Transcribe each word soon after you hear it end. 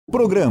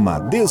Programa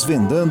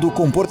Desvendando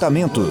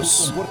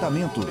Comportamentos.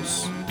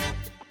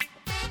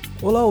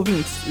 Olá,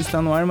 ouvintes!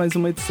 Está no ar mais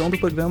uma edição do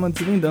programa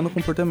Desvendando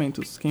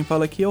Comportamentos. Quem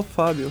fala aqui é o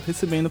Fábio,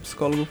 recebendo o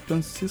psicólogo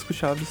Francisco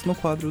Chaves no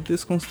quadro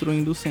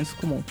Desconstruindo o Senso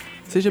Comum.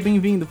 Seja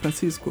bem-vindo,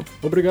 Francisco.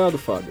 Obrigado,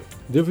 Fábio.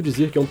 Devo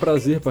dizer que é um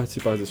prazer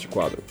participar deste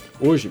quadro.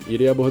 Hoje,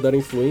 irei abordar a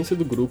influência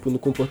do grupo no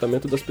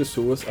comportamento das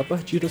pessoas a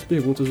partir das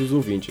perguntas dos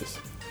ouvintes.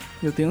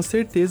 Eu tenho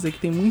certeza que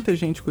tem muita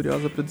gente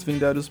curiosa para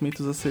desvendar os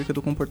mitos acerca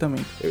do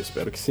comportamento. Eu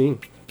espero que sim.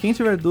 Quem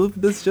tiver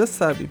dúvidas já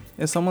sabe,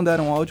 é só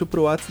mandar um áudio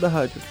pro WhatsApp da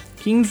rádio,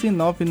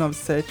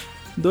 15997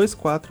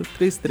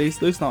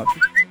 243329.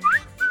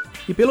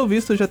 E pelo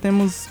visto já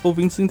temos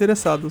ouvintes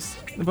interessados.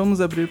 Vamos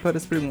abrir para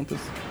as perguntas.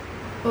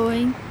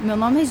 Oi, meu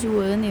nome é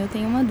Joana e eu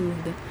tenho uma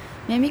dúvida.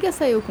 Minha amiga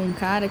saiu com um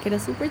cara que era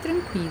super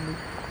tranquilo.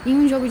 Em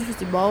um jogo de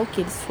futebol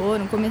que eles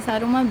foram,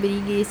 começaram uma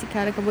briga e esse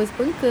cara acabou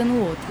espancando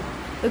o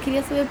outro. Eu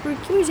queria saber por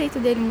que o jeito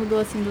dele mudou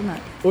assim do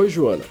nada. Oi,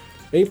 Joana.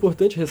 É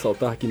importante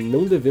ressaltar que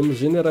não devemos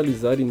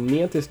generalizar e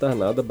nem atestar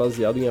nada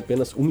baseado em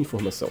apenas uma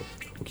informação.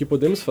 O que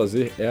podemos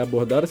fazer é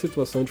abordar a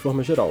situação de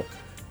forma geral.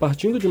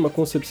 Partindo de uma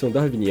concepção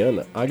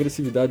darwiniana, a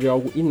agressividade é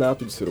algo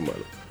inato do ser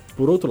humano.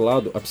 Por outro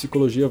lado, a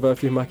psicologia vai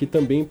afirmar que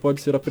também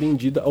pode ser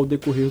aprendida ao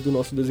decorrer do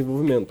nosso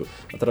desenvolvimento,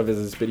 através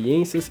das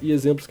experiências e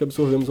exemplos que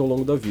absorvemos ao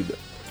longo da vida.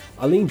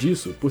 Além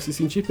disso, por se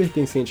sentir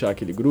pertencente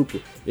àquele grupo,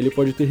 ele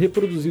pode ter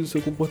reproduzido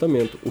seu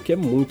comportamento, o que é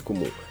muito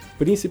comum,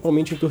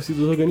 principalmente em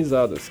torcidas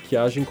organizadas, que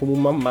agem como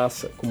uma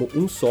massa, como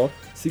um só,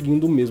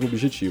 seguindo o mesmo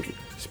objetivo.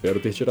 Espero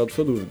ter tirado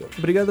sua dúvida.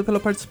 Obrigado pela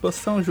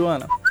participação,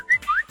 Joana.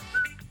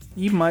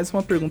 E mais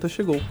uma pergunta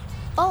chegou.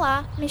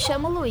 Olá, me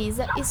chamo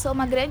Luísa e sou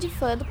uma grande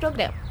fã do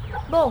programa.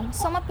 Bom,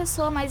 sou uma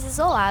pessoa mais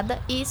isolada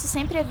e isso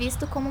sempre é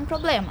visto como um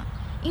problema.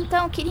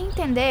 Então, queria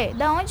entender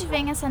de onde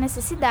vem essa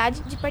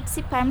necessidade de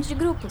participarmos de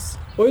grupos.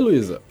 Oi,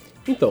 Luísa.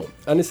 Então,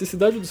 a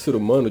necessidade do ser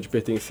humano de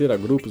pertencer a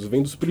grupos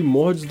vem dos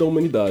primórdios da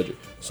humanidade.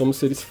 Somos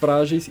seres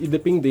frágeis e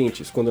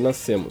dependentes quando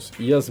nascemos,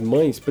 e as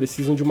mães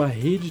precisam de uma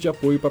rede de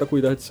apoio para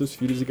cuidar de seus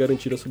filhos e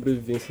garantir a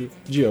sobrevivência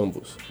de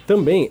ambos.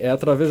 Também é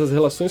através das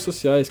relações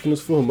sociais que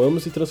nos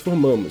formamos e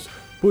transformamos.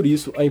 Por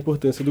isso, a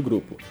importância do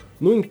grupo.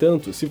 No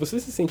entanto, se você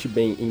se sente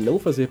bem em não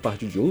fazer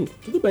parte de um,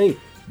 tudo bem,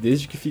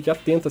 desde que fique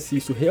atenta se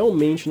isso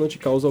realmente não te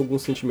causa algum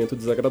sentimento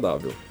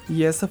desagradável.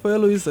 E essa foi a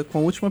Luísa com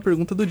a última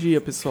pergunta do dia,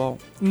 pessoal.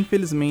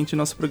 Infelizmente,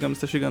 nosso programa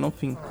está chegando ao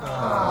fim.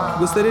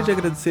 Gostaria de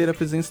agradecer a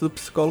presença do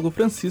psicólogo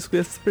Francisco e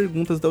essas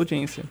perguntas da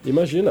audiência.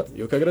 Imagina,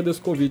 eu que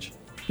agradeço o convite.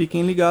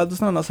 Fiquem ligados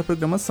na nossa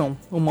programação.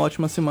 Uma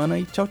ótima semana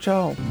e tchau,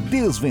 tchau.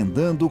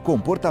 Desvendando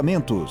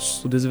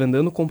Comportamentos. O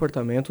Desvendando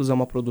Comportamentos é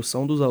uma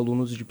produção dos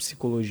alunos de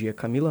psicologia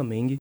Camila,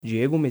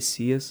 Diego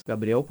Messias,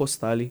 Gabriel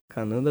Postali,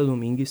 Kananda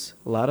Domingues,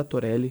 Lara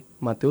Torelli,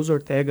 Matheus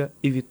Ortega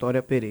e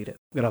Vitória Pereira.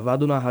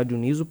 Gravado na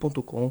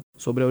radioniso.com,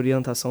 sob a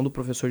orientação do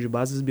professor de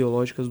Bases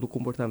Biológicas do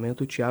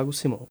Comportamento Tiago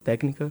Simão.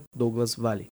 Técnica, Douglas Vale.